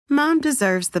Mom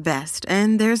deserves the best,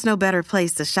 and there's no better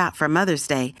place to shop for Mother's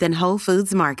Day than Whole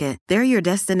Foods Market. They're your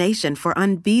destination for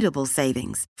unbeatable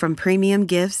savings, from premium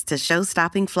gifts to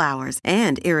show-stopping flowers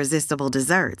and irresistible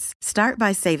desserts. Start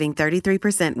by saving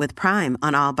 33% with Prime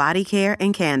on all body care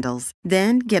and candles.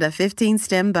 Then get a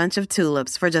 15-stem bunch of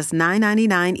tulips for just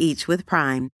 $9.99 each with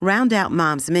Prime. Round out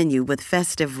Mom's menu with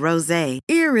festive rosé,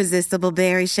 irresistible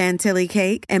berry chantilly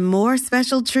cake, and more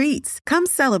special treats. Come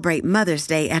celebrate Mother's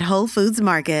Day at Whole Foods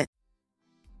Market.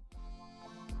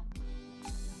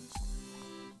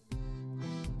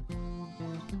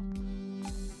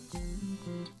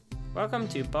 Welcome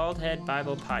to Baldhead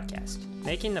Bible Podcast,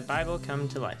 Making the Bible Come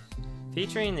to Life,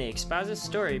 featuring the exposit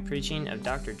story preaching of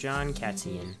Dr. John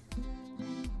Katzian.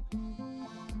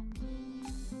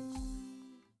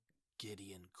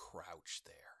 Gideon crouched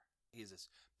there. He has his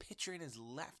pitcher in his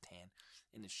left hand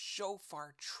and his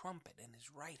shofar trumpet in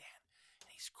his right hand, and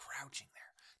he's crouching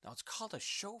there. Now, it's called a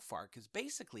shofar because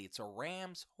basically it's a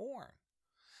ram's horn.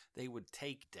 They would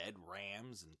take dead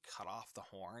rams and cut off the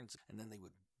horns, and then they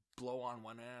would blow on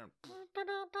one end.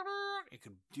 It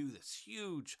could do this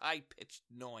huge, high-pitched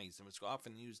noise and was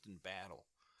often used in battle.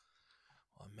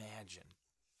 Well, imagine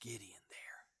Gideon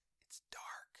there. It's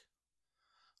dark.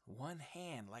 One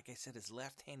hand, like I said, his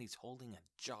left hand, he's holding a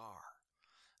jar.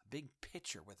 A big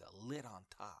pitcher with a lid on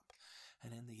top.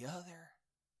 And in the other,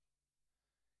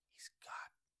 he's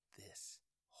got this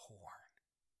horn.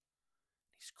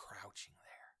 He's crouching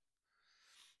there.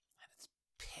 And it's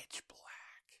pitch black.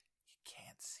 You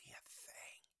can't see a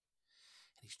thing.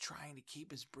 And he's trying to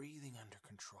keep his breathing under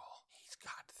control. He's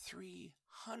got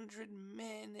 300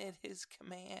 men at his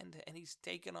command, and he's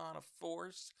taken on a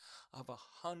force of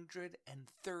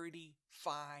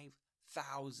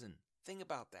 135,000. Think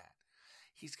about that.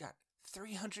 He's got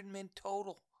 300 men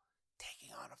total,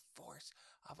 taking on a force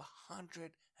of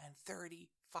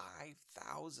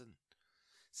 135,000. It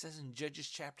says in Judges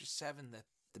chapter 7 that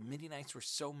the Midianites were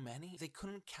so many, they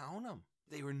couldn't count them.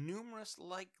 They were numerous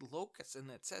like locusts,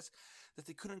 and it says that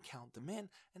they couldn't count the men,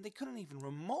 and they couldn't even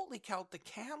remotely count the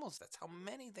camels. That's how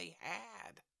many they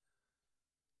had.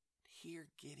 Here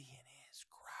Gideon is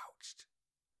crouched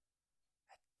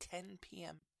at 10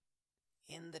 p.m.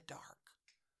 in the dark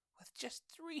with just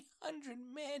 300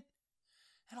 men,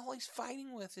 and all he's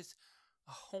fighting with is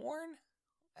a horn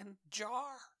and a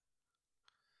jar.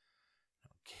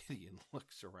 Now Gideon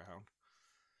looks around.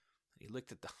 He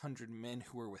looked at the 100 men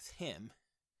who were with him,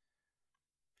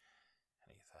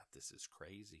 and he thought, this is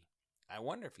crazy. I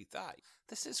wonder if he thought,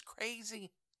 this is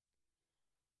crazy.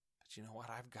 But you know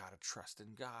what? I've got to trust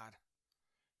in God.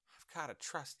 I've got to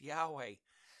trust Yahweh.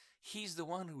 He's the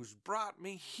one who's brought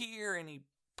me here, and he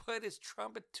put his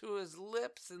trumpet to his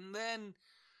lips, and then,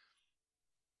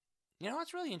 you know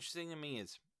what's really interesting to me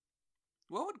is,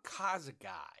 what would cause a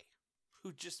guy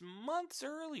who just months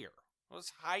earlier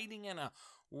was hiding in a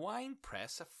wine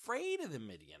press afraid of the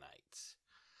Midianites?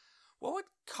 What would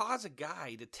cause a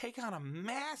guy to take on a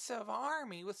massive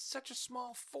army with such a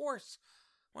small force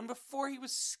when before he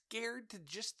was scared to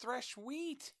just thresh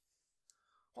wheat?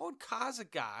 What would cause a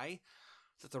guy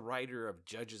that the writer of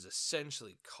Judges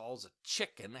essentially calls a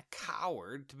chicken, a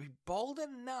coward, to be bold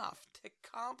enough to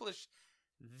accomplish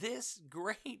this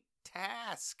great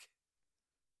task?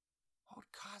 What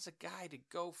would cause a guy to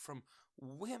go from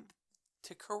wimp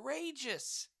to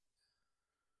courageous?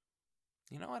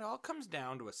 You know, it all comes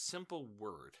down to a simple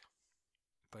word,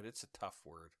 but it's a tough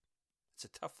word. It's a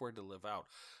tough word to live out,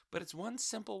 but it's one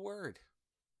simple word,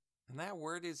 and that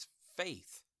word is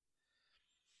faith.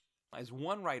 As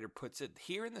one writer puts it,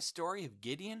 here in the story of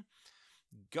Gideon,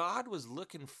 God was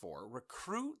looking for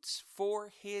recruits for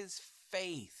his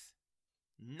faith,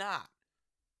 not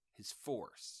his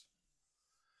force.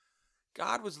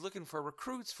 God was looking for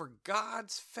recruits for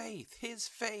God's faith, his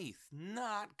faith,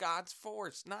 not God's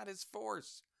force, not his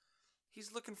force.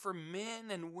 He's looking for men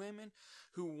and women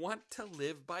who want to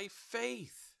live by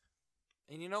faith.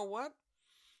 And you know what?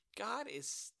 God is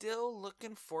still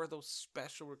looking for those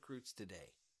special recruits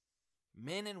today.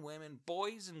 Men and women,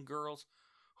 boys and girls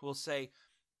who will say,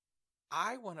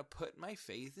 I want to put my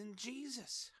faith in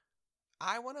Jesus.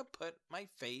 I want to put my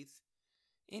faith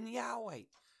in Yahweh.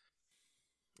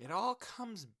 It all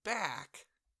comes back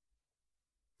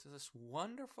to this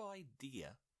wonderful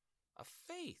idea of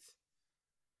faith.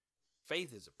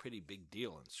 Faith is a pretty big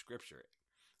deal in Scripture.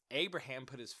 Abraham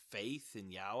put his faith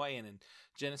in Yahweh, and in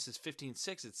Genesis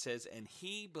 15:6 it says, and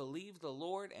he believed the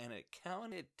Lord, and it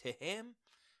counted to him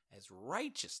as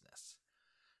righteousness.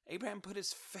 Abraham put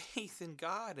his faith in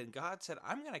God, and God said,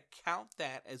 I'm going to count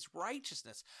that as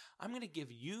righteousness. I'm going to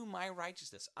give you my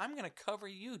righteousness. I'm going to cover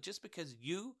you just because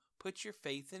you put your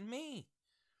faith in me.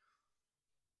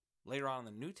 Later on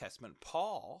in the New Testament,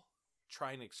 Paul,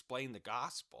 trying to explain the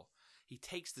gospel, he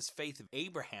takes this faith of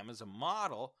Abraham as a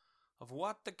model of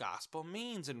what the gospel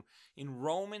means. And in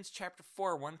Romans chapter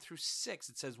 4, 1 through 6,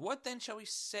 it says, "What then shall we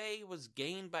say was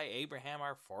gained by Abraham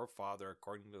our forefather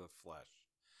according to the flesh?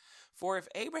 For if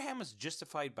Abraham is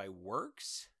justified by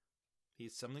works, he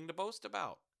has something to boast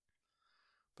about,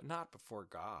 but not before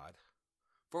God.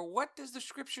 For what does the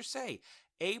scripture say?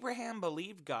 Abraham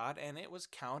believed God, and it was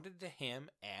counted to him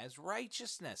as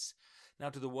righteousness. Now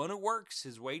to the one who works,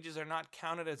 his wages are not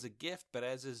counted as a gift, but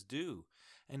as his due.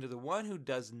 And to the one who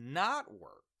does not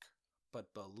work,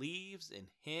 but believes in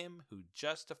him who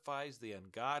justifies the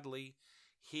ungodly,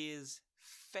 his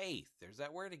faith," there's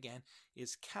that word again,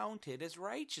 "is counted as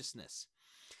righteousness."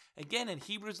 Again, in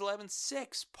Hebrews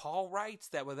 11:6, Paul writes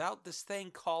that without this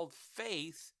thing called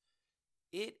faith,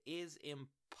 it is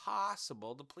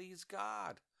impossible to please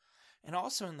God. And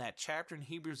also in that chapter in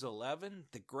Hebrews 11,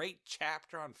 the great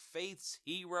chapter on faith's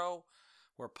hero,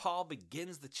 where Paul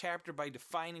begins the chapter by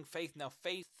defining faith. Now,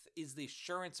 faith is the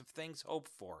assurance of things hoped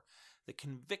for, the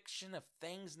conviction of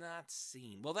things not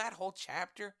seen. Well, that whole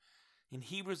chapter in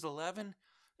Hebrews 11,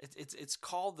 it's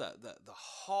called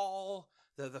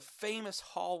the famous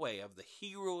hallway of the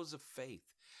heroes of faith.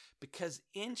 Because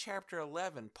in chapter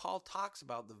 11, Paul talks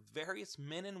about the various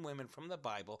men and women from the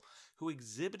Bible who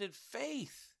exhibited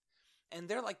faith. And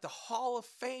they're like the hall of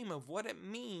fame of what it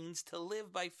means to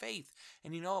live by faith.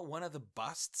 And you know what one of the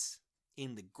busts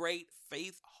in the great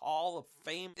faith hall of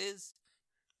fame is?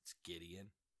 It's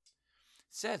Gideon.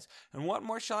 It says, "And what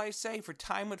more shall I say? For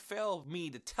time would fail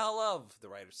me to tell of," the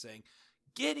writer's saying,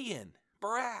 "Gideon,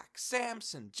 Barak,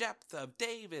 Samson, Jephthah,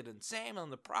 David, and Samuel,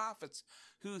 and the prophets,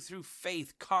 who through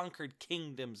faith conquered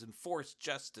kingdoms, enforced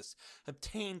justice,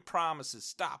 obtained promises,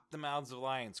 stopped the mouths of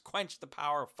lions, quenched the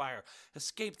power of fire,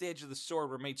 escaped the edge of the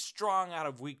sword, were made strong out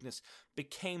of weakness,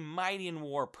 became mighty in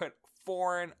war, put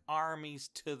foreign armies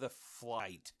to the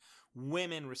flight.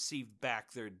 Women received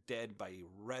back their dead by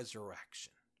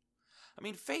resurrection." I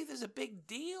mean, faith is a big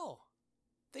deal.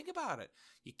 Think about it.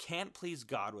 You can't please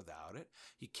God without it.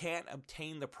 You can't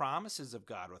obtain the promises of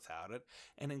God without it.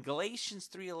 And in Galatians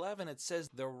 3:11, it says,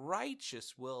 "The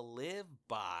righteous will live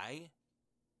by,"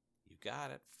 you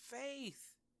got it,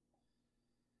 faith.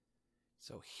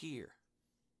 So here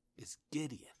is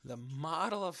Gideon, the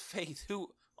model of faith,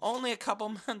 who only a couple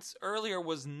months earlier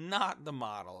was not the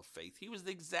model of faith. He was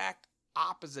the exact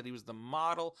opposite. He was the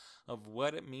model of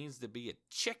what it means to be a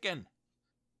chicken.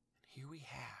 And here we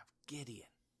have Gideon,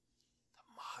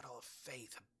 model of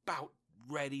faith, about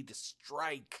ready to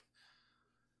strike.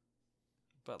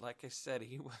 But like I said,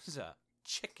 he was a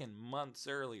chicken months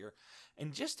earlier.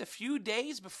 And just a few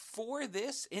days before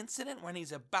this incident, when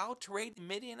he's about to raid the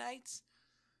Midianites,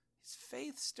 his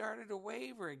faith started to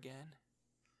waver again.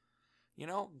 You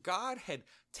know, God had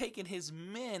taken his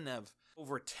men of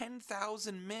over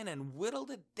 10,000 men and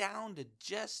whittled it down to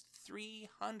just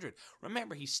 300.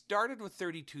 Remember, he started with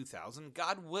 32,000.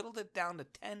 God whittled it down to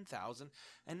 10,000.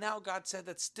 And now God said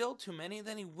that's still too many.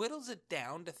 Then he whittles it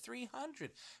down to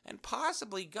 300. And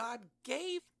possibly God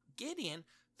gave Gideon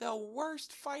the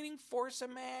worst fighting force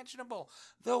imaginable.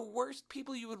 The worst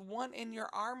people you would want in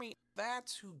your army.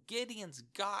 That's who Gideon's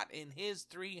got in his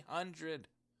 300.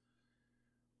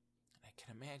 And I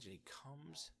can imagine he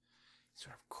comes,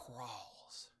 sort of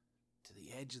crawls to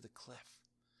the edge of the cliff.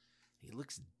 He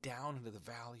looks down into the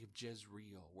valley of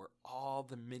Jezreel, where all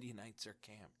the Midianites are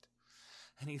camped.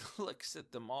 And he looks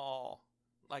at them all,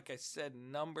 like I said,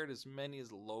 numbered as many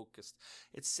as locusts.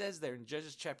 It says there in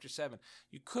Judges chapter 7,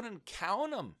 you couldn't count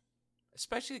them,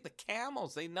 especially the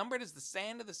camels. They numbered as the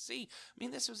sand of the sea. I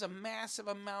mean, this was a massive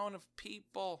amount of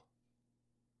people.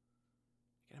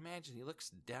 You can imagine, he looks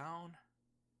down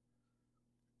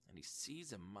and he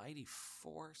sees a mighty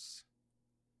force.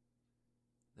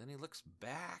 Then he looks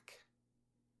back.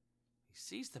 He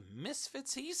sees the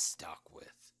misfits he's stuck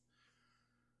with.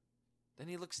 Then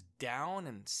he looks down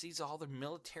and sees all their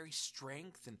military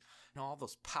strength and all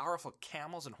those powerful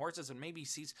camels and horses, and maybe he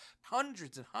sees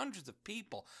hundreds and hundreds of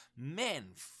people,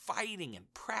 men fighting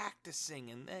and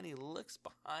practicing, and then he looks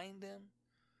behind him.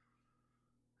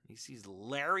 He sees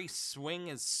Larry swing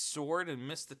his sword and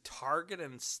miss the target,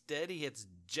 and instead he hits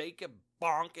Jacob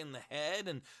bonk in the head,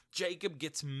 and Jacob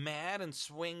gets mad and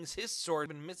swings his sword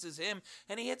and misses him,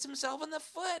 and he hits himself in the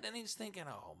foot, and he's thinking,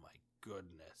 oh my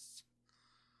goodness.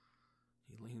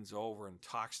 He leans over and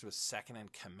talks to his second in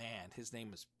command. His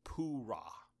name is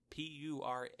Purah,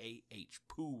 P-U-R-A-H,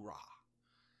 Purah.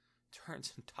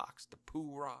 Turns and talks to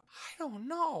Purah. I don't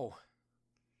know.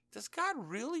 Does God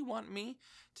really want me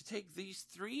to take these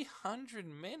 300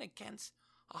 men against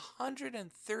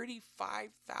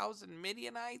 135,000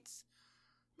 Midianites?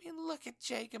 I mean, look at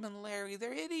Jacob and Larry.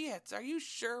 They're idiots. Are you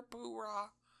sure, Pooh-Rah?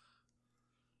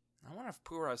 I wonder if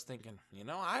Pooh-Rah's thinking,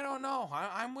 I don't know.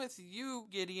 I'm with you,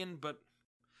 Gideon, but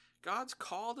God's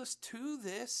called us to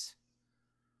this.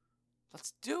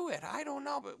 Let's do it. I don't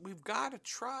know, but we've got to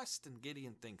trust. And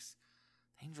Gideon thinks,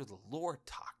 the angel of the Lord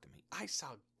talked to me. I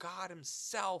saw God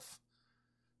himself.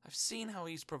 I've seen how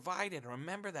he's provided.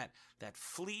 Remember that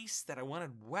fleece that I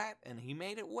wanted wet, and he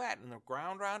made it wet, and the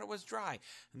ground around it was dry.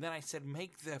 And then I said,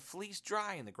 make the fleece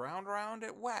dry and the ground around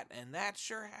it wet, and that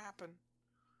sure happened.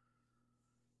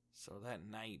 So that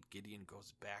night, Gideon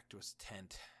goes back to his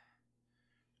tent.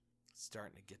 It's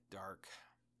starting to get dark.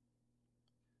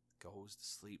 Goes to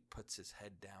sleep, puts his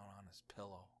head down on his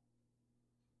pillow.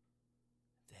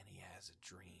 Then he has a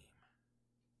dream.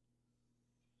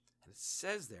 And it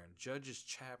says there in Judges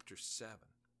chapter 7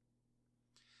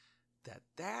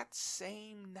 that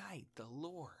same night the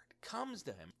Lord comes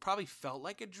to him. Probably felt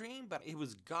like a dream, but it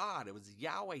was God. It was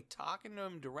Yahweh talking to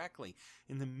him directly.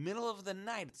 In the middle of the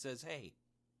night, it says, hey,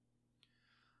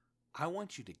 I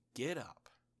want you to get up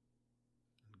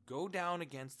and go down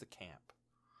against the camp,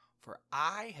 for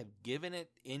I have given it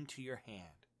into your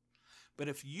hand. But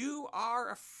if you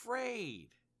are afraid,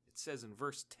 it says in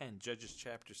verse 10, Judges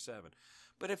chapter 7,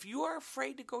 but if you are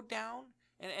afraid to go down,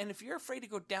 and if you're afraid to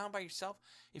go down by yourself,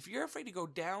 if you're afraid to go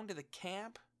down to the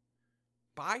camp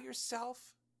by yourself,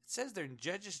 it says there in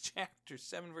Judges chapter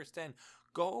 7, verse 10,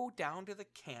 go down to the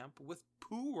camp with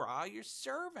Pooh-Rah, your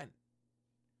servant.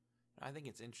 I think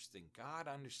it's interesting. God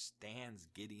understands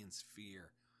Gideon's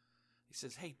fear. He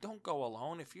says, hey, don't go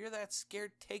alone. If you're that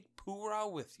scared, take Pooh-Rah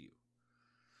with you.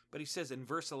 But he says in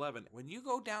verse 11, when you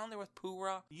go down there with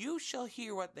Pooh-Rah, you shall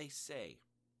hear what they say.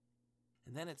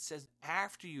 And then it says,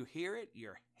 after you hear it,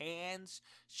 your hands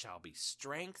shall be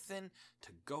strengthened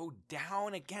to go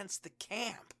down against the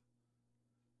camp.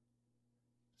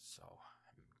 So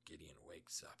Gideon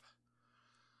wakes up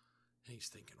and he's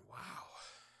thinking, wow,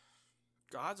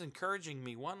 God's encouraging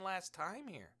me one last time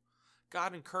here.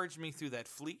 God encouraged me through that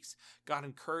fleece. God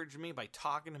encouraged me by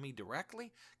talking to me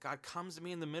directly. God comes to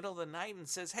me in the middle of the night and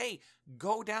says, hey,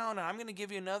 go down, and I'm going to give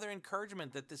you another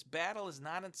encouragement that this battle is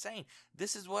not insane.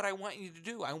 This is what I want you to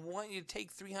do. I want you to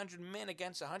take 300 men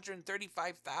against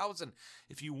 135,000.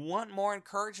 If you want more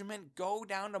encouragement, go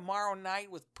down tomorrow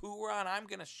night with Pooh-Rah, and I'm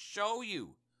going to show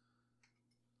you.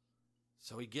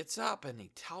 So he gets up and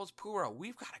he tells Pooh-Rah,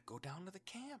 we've got to go down to the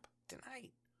camp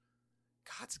tonight.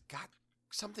 God's got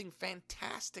something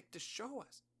fantastic to show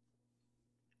us.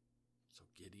 So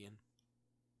Gideon,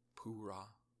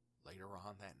 Pooh-Rah, later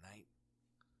on that night,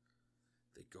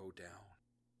 they go down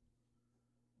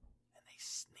and they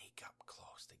sneak up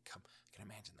close. They come, I can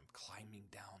imagine them climbing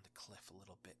down the cliff a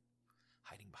little bit,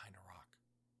 hiding behind a rock,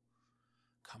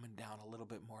 coming down a little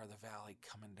bit more of the valley,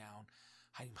 coming down,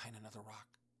 hiding behind another rock,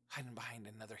 hiding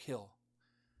behind another hill.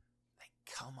 They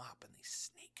come up and they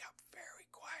sneak up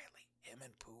very quietly, him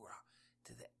and Pooh-Rah,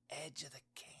 to the edge of the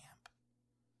camp.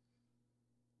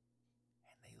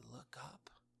 And they look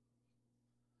up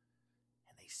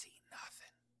and they see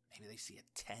nothing. Maybe they see a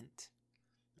tent.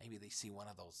 Maybe they see one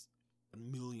of those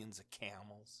millions of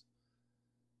camels.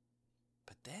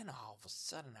 But then all of a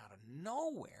sudden, out of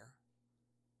nowhere,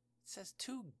 it says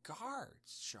 2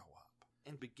 guards show up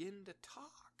and begin to talk.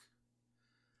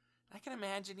 I can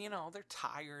imagine, they're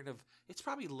tired of, it's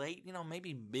probably late,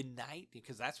 maybe midnight,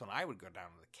 because that's when I would go down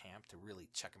to the camp to really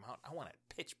check them out. I want it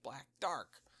pitch black dark.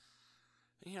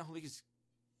 These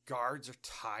guards are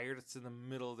tired. It's in the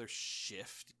middle of their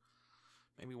shift.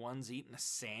 Maybe one's eating a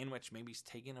sandwich. Maybe he's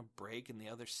taking a break and the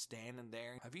other's standing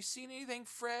there. Have you seen anything,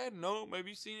 Fred? No. Have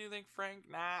you seen anything, Frank?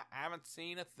 Nah, I haven't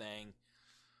seen a thing.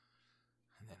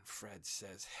 And then Fred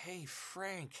says, hey,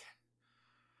 Frank,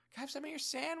 can I have some of your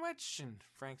sandwich? And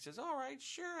Frank says, all right,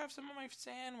 sure, have some of my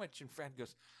sandwich. And Fred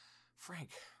goes, Frank,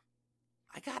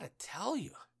 I gotta tell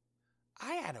you,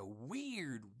 I had a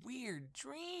weird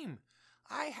dream.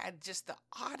 I had just the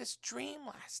oddest dream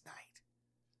last night.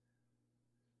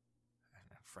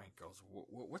 And Frank goes,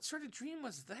 what sort of dream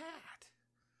was that?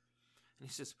 And he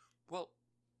says, well,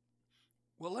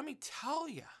 let me tell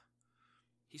you.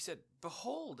 He said,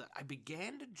 behold, I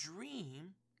began to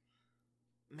dream.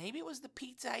 Maybe it was the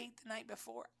pizza I ate the night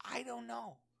before. I don't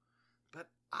know. But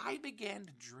I began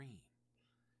to dream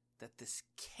that this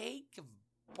cake of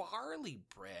barley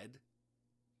bread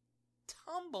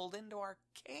tumbled into our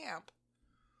camp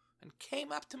and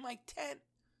came up to my tent,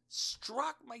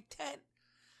 struck my tent,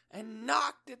 and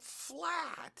knocked it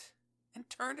flat and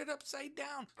turned it upside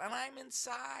down. And I'm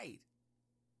inside.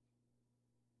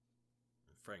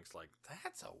 And Frank's like,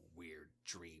 that's a weird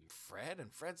dream, Fred.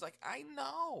 And Fred's like, I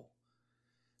know.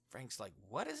 Frank's like,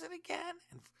 what is it again?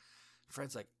 And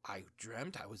Fred's like, I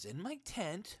dreamt I was in my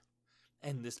tent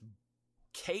and this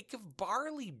cake of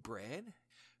barley bread,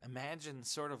 imagine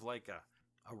sort of like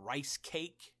a rice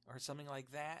cake or something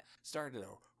like that, started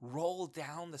to roll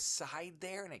down the side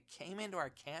there, and it came into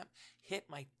our camp, hit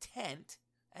my tent,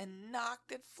 and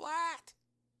knocked it flat.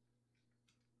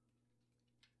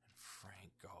 And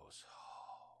Frank goes,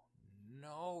 oh,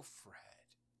 no, Fred.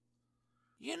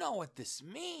 You know what this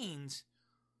means.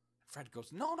 Fred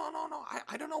goes, no,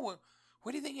 I don't know.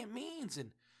 What do you think it means?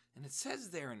 And it says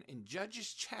there in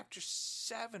Judges chapter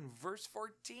 7, verse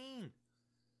 14,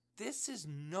 this is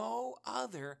no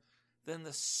other than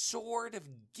the sword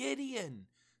of Gideon,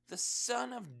 the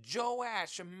son of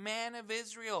Joash, a man of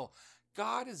Israel.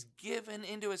 God has given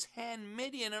into his hand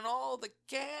Midian and all the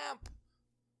camp.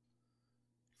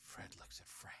 Fred looks at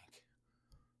Frank,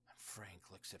 and Frank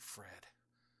looks at Fred.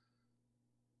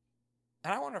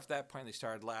 And I wonder if at that point they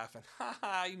started laughing.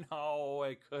 Ha, no,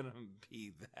 it couldn't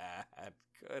be that.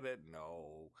 Could it?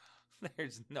 No.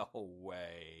 There's no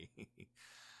way.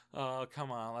 Oh,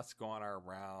 come on, let's go on our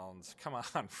rounds. Come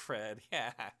on, Fred.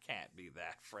 Yeah, can't be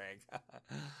that, Frank.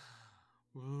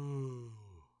 Ooh.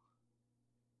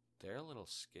 They're a little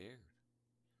scared.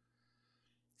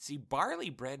 See, barley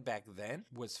bread back then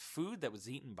was food that was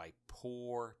eaten by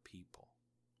poor people.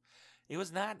 It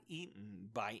was not eaten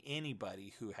by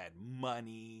anybody who had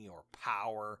money or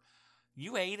power.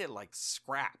 You ate it like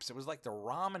scraps. It was like the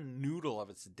ramen noodle of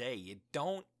its day. You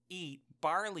don't eat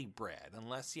barley bread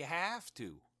unless you have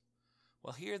to.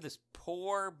 Well, here this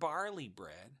poor barley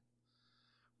bread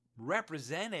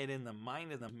represented in the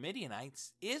mind of the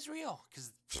Midianites Israel,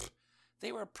 because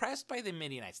they were oppressed by the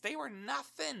Midianites. They were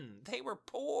nothing. They were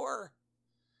poor.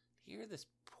 Here this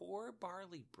poor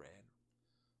barley bread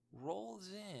rolls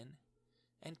in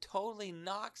and totally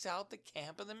knocks out the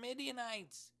camp of the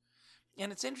Midianites.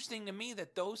 And it's interesting to me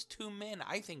that those two men,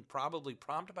 I think probably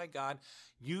prompted by God,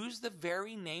 used the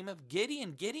very name of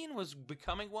Gideon. Gideon was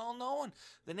becoming well known.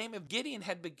 The name of Gideon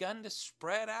had begun to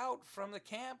spread out from the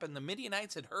camp, and the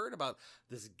Midianites had heard about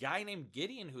this guy named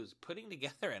Gideon who was putting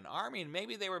together an army, and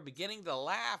maybe they were beginning to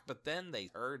laugh, but then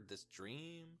they heard this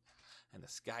dream, and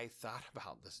this guy thought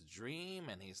about this dream,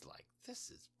 and he's like, this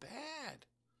is bad.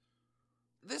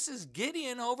 This is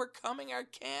Gideon overcoming our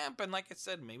camp. And like I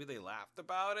said, maybe they laughed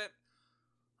about it.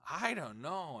 I don't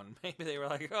know. And maybe they were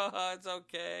like, oh, it's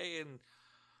okay. And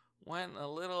went a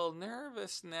little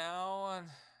nervous now. And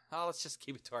let's just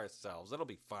keep it to ourselves. It'll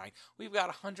be fine. We've got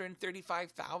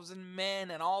 135,000 men,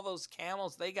 and all those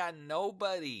camels, they got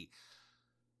nobody.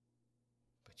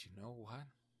 But you know what?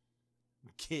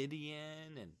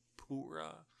 Gideon and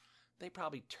Purah, they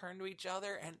probably turned to each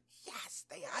other and, yes,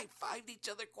 they high-fived each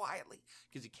other quietly.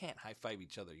 Because you can't high-five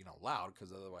each other, loud,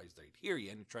 because otherwise they'd hear you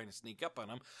and you're trying to sneak up on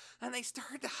them. And they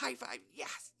started to high-five.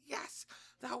 Yes.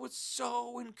 That was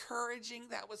so encouraging.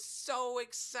 That was so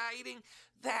exciting.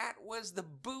 That was the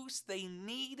boost they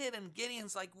needed. And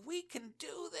Gideon's like, we can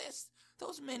do this.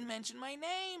 Those men mentioned my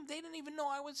name. They didn't even know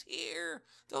I was here.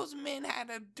 Those men had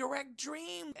a direct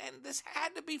dream, and this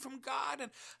had to be from God.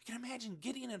 And I can imagine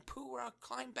Gideon and Purah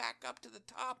climb back up to the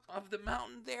top of the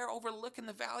mountain there overlooking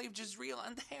the valley of Jezreel,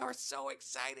 and they are so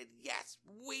excited. Yes,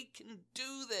 we can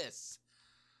do this.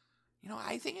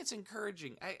 I think it's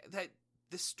encouraging that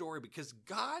this story, because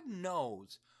God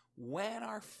knows when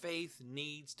our faith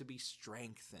needs to be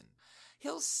strengthened.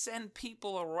 He'll send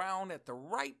people around at the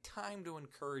right time to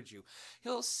encourage you.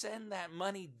 He'll send that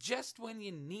money just when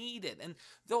you need it. And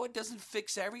though it doesn't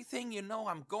fix everything,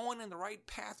 I'm going in the right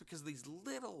path because of these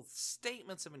little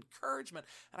statements of encouragement.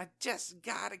 And I just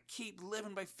got to keep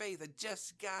living by faith. I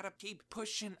just got to keep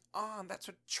pushing on. That's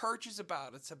what church is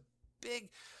about. It's a big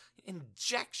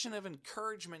injection of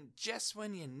encouragement just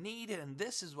when you need it. And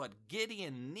this is what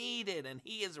Gideon needed. And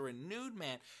he is a renewed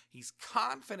man. He's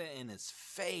confident in his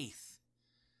faith.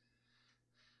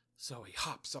 So he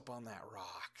hops up on that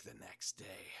rock the next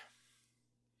day,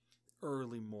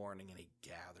 early morning, and he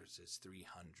gathers his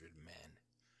 300 men.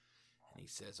 And he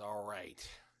says, all right,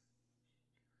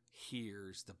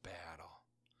 here's the battle.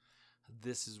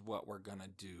 This is what we're going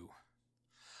to do.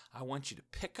 I want you to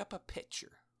pick up a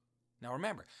pitcher. Now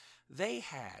remember, they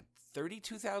had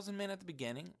 32,000 men at the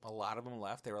beginning. A lot of them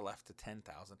left. They were left to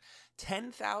 10,000.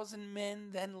 10,000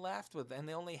 men then left, and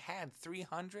they only had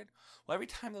 300. Well, every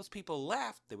time those people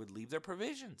left, they would leave their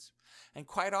provisions. And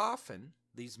quite often,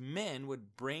 these men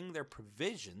would bring their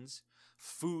provisions,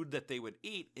 food that they would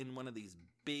eat, in one of these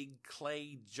big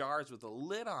clay jars with a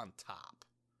lid on top.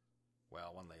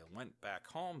 Well, when they went back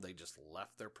home, they just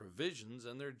left their provisions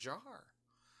in their jar.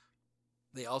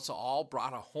 They also all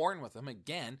brought a horn with them,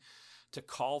 again, to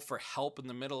call for help in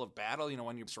the middle of battle.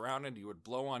 When you're surrounded, you would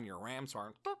blow on your ram's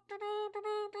horn.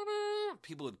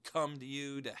 People would come to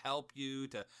you to help you.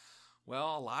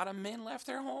 Well, a lot of men left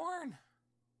their horn.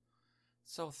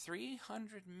 So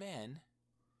 300 men,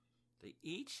 they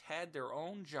each had their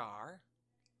own jar,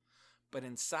 but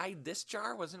inside this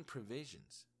jar wasn't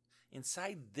provisions.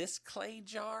 Inside this clay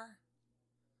jar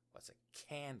was a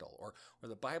candle, or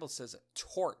the Bible says a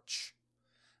torch,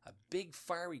 a big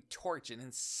fiery torch. And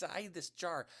inside this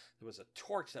jar, there was a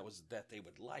torch that they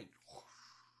would light.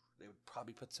 They would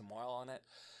probably put some oil on it,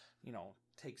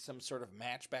 take some sort of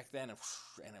match back then,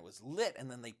 and it was lit.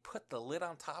 And then they put the lid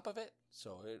on top of it,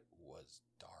 so it was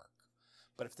dark.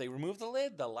 But if they removed the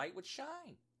lid, the light would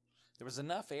shine. There was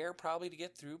enough air probably to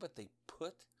get through, but they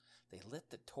lit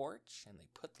the torch and they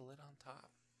put the lid on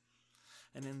top.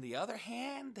 And in the other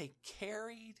hand, they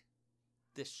carried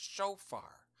this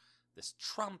shofar, this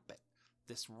trumpet,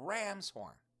 this ram's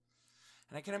horn.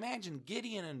 And I can imagine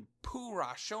Gideon and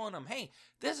Purah showing them, hey,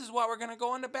 this is what we're going to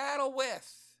go into battle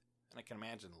with. And I can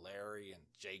imagine Larry and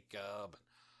Jacob and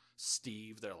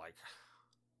Steve, they're like,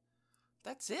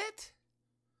 that's it?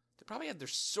 They probably had their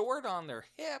sword on their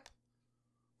hip.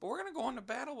 But we're going to go into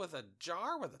battle with a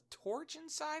jar with a torch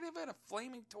inside of it, a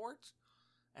flaming torch,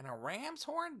 and a ram's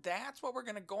horn? That's what we're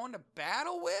going to go into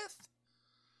battle with?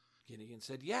 Gideon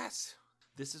said, yes,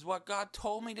 this is what God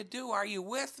told me to do. Are you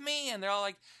with me? And they're all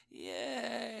like,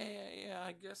 yeah,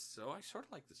 I guess so. I sort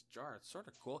of like this jar. It's sort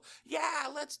of cool. Yeah,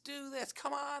 let's do this.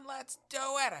 Come on, let's do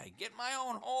it. I get my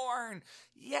own horn.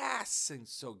 Yes. And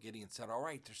so Gideon said, all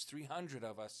right, there's 300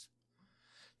 of us.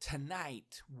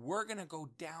 Tonight, we're going to go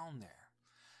down there.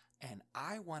 And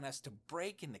I want us to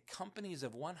break into companies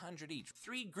of 100 each.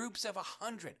 3 groups of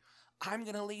 100. I'm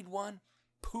going to lead one.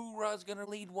 Purah's going to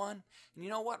lead one. And you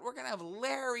know what? We're going to have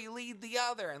Larry lead the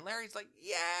other. And Larry's like,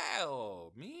 yeah.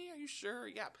 Oh, me? Are you sure?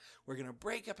 Yep. We're going to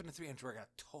break up into 300. We're going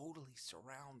to totally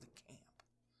surround the camp.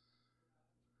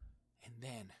 And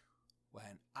then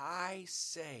when I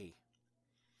say,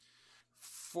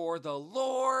 for the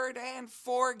Lord and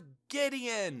for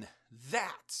Gideon,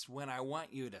 that's when I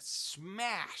want you to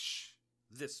smash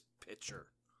this pitcher.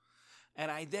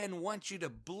 And I then want you to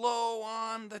blow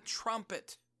on the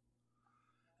trumpet.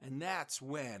 And that's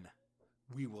when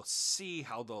we will see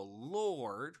how the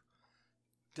Lord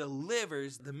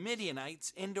delivers the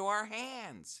Midianites into our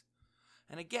hands.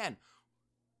 And again,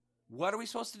 what are we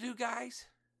supposed to do, guys?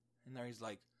 And there he's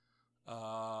like,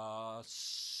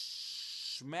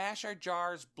 smash our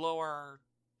jars, blow our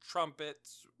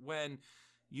trumpets when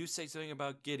you say something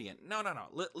about Gideon. No.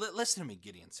 Listen to me,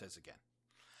 Gideon says again.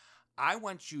 I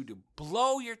want you to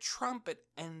blow your trumpet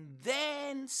and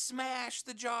then smash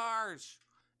the jars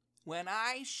when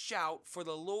I shout for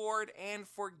the Lord and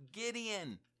for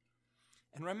Gideon.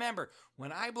 And remember,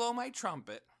 when I blow my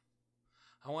trumpet,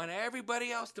 I want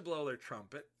everybody else to blow their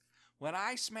trumpet. When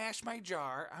I smash my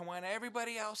jar, I want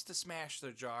everybody else to smash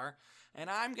their jar. And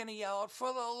I'm going to yell out for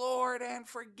the Lord and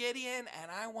for Gideon.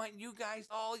 And I want you guys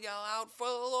all yell out for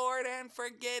the Lord and for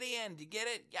Gideon. Do you get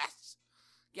it? Yes.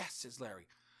 Yes, says Larry.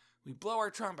 We blow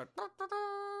our trumpet.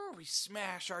 We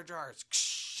smash our jars.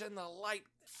 And the light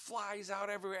flies out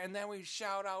everywhere. And then we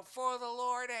shout out for the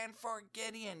Lord and for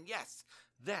Gideon. Yes,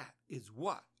 that is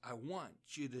what I want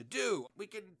you to do. We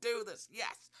can do this.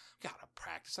 Yes. Got to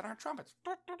practice on our trumpets.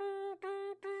 They're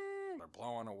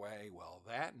blowing away. Well,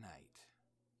 that night,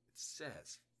 it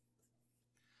says,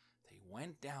 they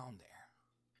went down there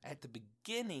at the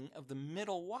beginning of the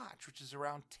middle watch, which is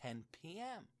around 10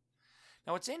 p.m.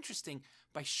 Now, it's interesting,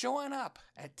 by showing up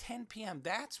at 10 p.m.,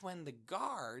 that's when the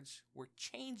guards were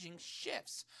changing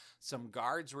shifts. Some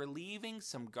guards were leaving,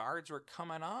 some guards were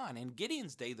coming on. In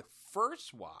Gideon's day, the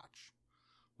first watch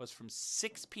was from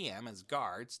 6 p.m. as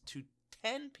guards to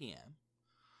 10 p.m.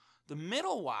 The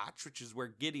middle watch, which is where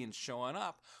Gideon's showing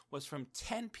up, was from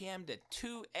 10 p.m. to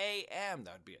 2 a.m.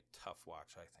 That would be a tough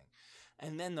watch, I think.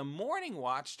 And then the morning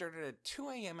watch started at 2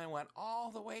 a.m. and went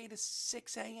all the way to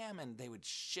 6 a.m. And they would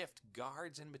shift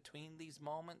guards in between these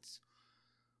moments.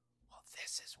 Well,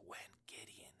 this is when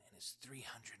Gideon and his 300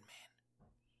 men,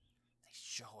 they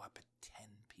show up at 10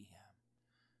 p.m.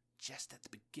 just at the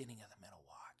beginning of the middle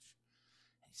watch.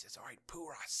 And he says, all right,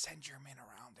 Purah, send your men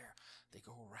around there. They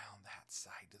go around that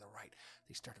side to the right.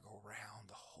 They start to go around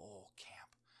the whole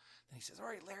camp. And he says, all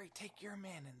right, Larry, take your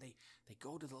men. And they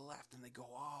go to the left and they go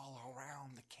all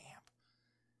around the camp.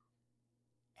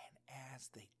 And as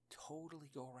they totally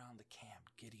go around the camp,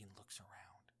 Gideon looks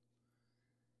around.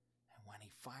 And when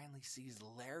he finally sees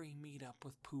Larry meet up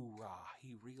with Purah,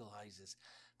 he realizes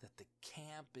that the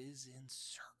camp is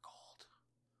encircled.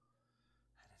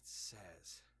 And it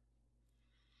says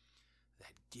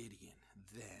that Gideon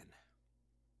then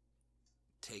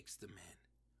takes them in.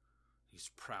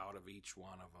 He's proud of each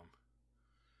one of them.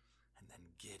 And then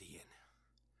Gideon,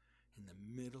 in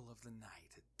the middle of the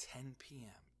night at 10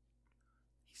 p.m.,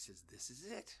 he says, this is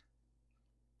it.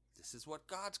 This is what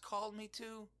God's called me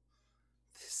to.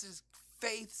 This is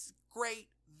faith's great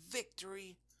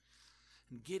victory.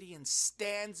 And Gideon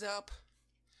stands up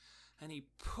and he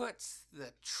puts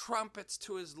the trumpets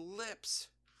to his lips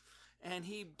and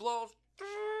he blows.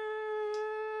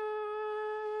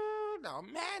 Now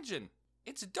imagine,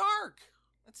 it's dark.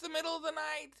 It's the middle of the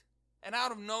night. And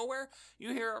out of nowhere,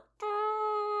 you hear,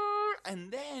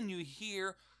 and then you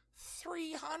hear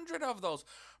 300 of those.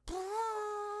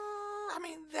 I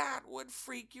mean, that would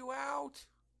freak you out.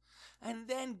 And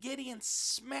then Gideon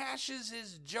smashes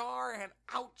his jar and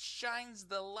outshines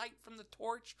the light from the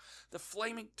torch, the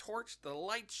flaming torch. The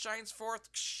light shines forth.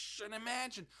 And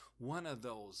imagine, one of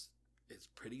those is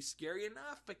pretty scary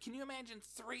enough, but can you imagine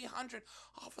 300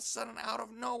 all of a sudden out of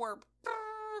nowhere?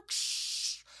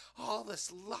 All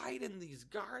this light and these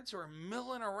guards are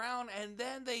milling around, and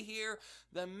then they hear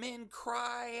the men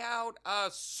cry out, a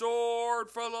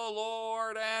sword for the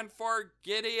Lord and for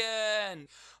Gideon!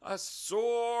 A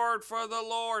sword for the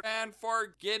Lord and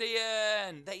for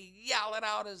Gideon! They yell it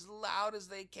out as loud as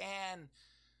they can.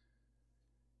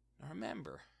 Now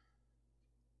remember,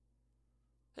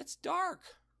 it's dark.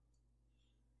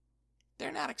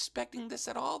 They're not expecting this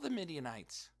at all, the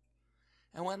Midianites.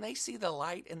 And when they see the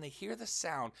light and they hear the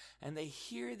sound and they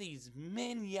hear these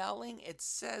men yelling, it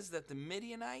says that the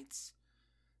Midianites,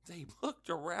 they looked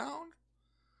around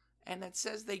and it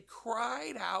says they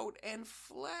cried out and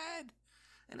fled.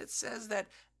 And it says that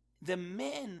the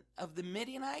men of the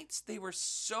Midianites, they were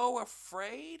so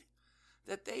afraid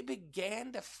that they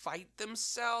began to fight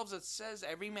themselves. It says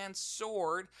every man's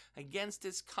sword against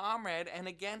his comrade and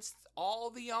against all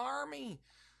the army.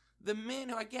 The men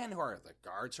who are the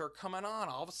guards who are coming on,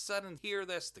 all of a sudden hear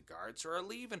this. The guards who are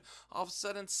leaving, all of a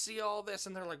sudden see all this,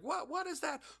 and they're like, what is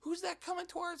that? Who's that coming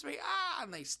towards me?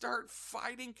 And they start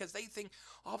fighting because they think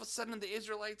all of a sudden the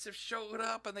Israelites have showed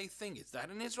up, and they think, is that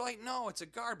an Israelite? No, it's a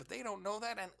guard, but they don't know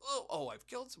that, and I've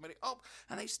killed somebody.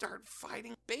 And they start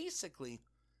fighting. Basically,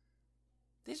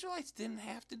 the Israelites didn't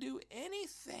have to do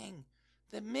anything.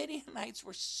 The Midianites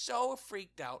were so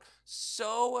freaked out,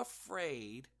 so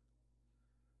afraid,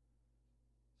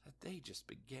 that they just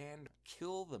began to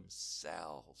kill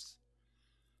themselves.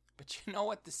 But you know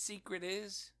what the secret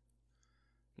is?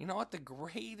 You know what the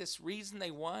greatest reason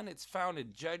they won? It's found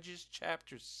in Judges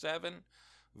chapter 7,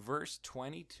 verse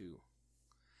 22. It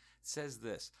says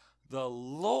this, the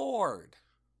Lord,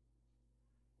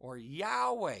 or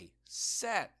Yahweh,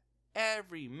 set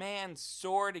every man's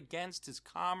sword against his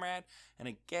comrade and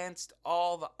against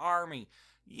all the army.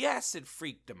 Yes, it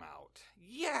freaked them out.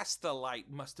 Yes, the light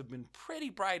must have been pretty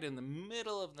bright in the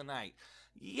middle of the night.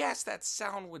 Yes, that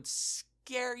sound would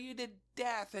scare you to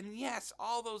death. And yes,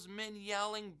 all those men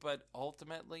yelling, but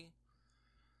ultimately,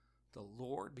 the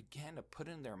Lord began to put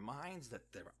in their minds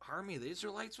that the army of the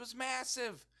Israelites was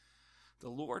massive. The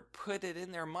Lord put it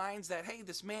in their minds that, hey,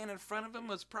 this man in front of him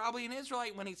was probably an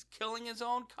Israelite when he's killing his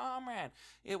own comrade.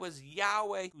 It was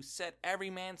Yahweh who set every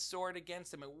man's sword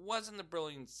against him. It wasn't the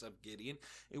brilliance of Gideon.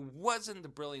 It wasn't the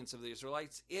brilliance of the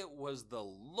Israelites. It was the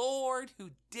Lord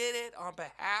who did it on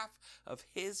behalf of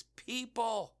his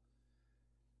people.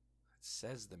 It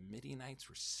says the Midianites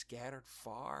were scattered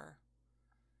far,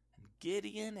 and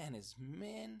Gideon and his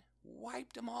men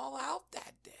wiped them all out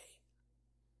that day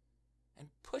and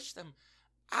pushed them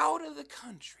out of the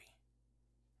country.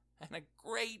 And a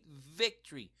great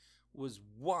victory was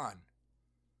won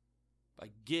by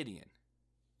Gideon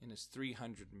and his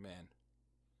 300 men.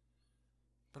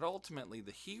 But ultimately,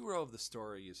 the hero of the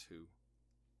story is who?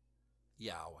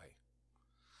 Yahweh.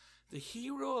 The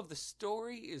hero of the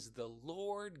story is the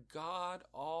Lord God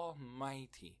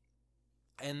Almighty.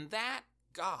 And that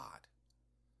God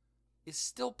is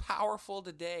still powerful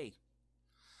today.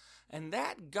 And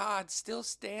that God still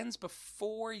stands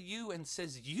before you and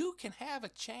says, you can have a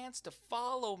chance to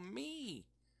follow me.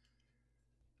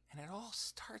 And it all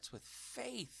starts with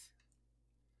faith.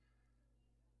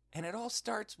 And it all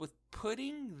starts with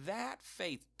putting that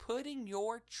faith, putting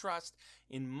your trust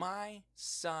in my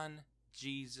Son,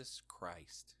 Jesus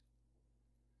Christ.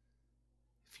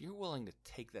 If you're willing to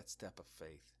take that step of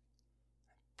faith,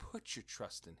 put your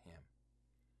trust in Him,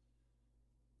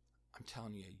 I'm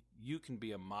telling you, you can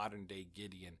be a modern day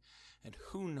Gideon, and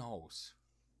who knows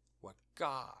what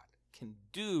God can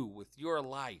do with your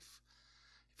life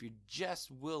if you're just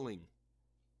willing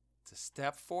to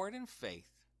step forward in faith,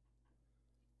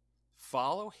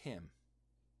 follow Him,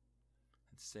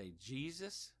 and say,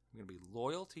 Jesus, I'm going to be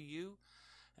loyal to you,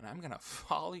 and I'm going to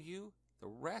follow you the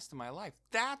rest of my life.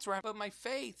 That's where I put my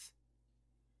faith.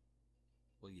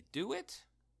 Will you do it?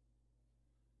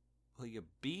 Will you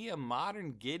be a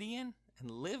modern Gideon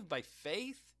and live by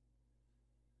faith?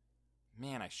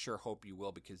 Man, I sure hope you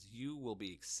will, because you will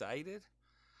be excited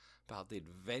about the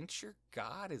adventure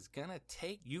God is going to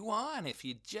take you on if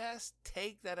you just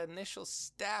take that initial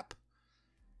step.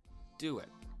 Do it.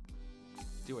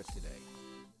 Do it today.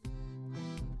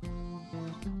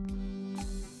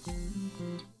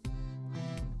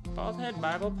 Baldhead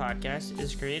Bible Podcast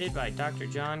is created by Dr.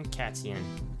 John Katzian.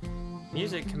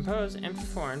 Music composed and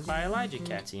performed by Elijah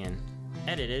Katzian.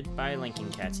 Edited by Lincoln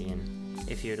Katzian.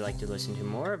 If you would like to listen to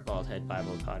more of Baldhead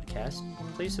Bible Podcast,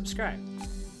 please subscribe.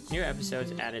 New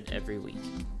episodes added every week.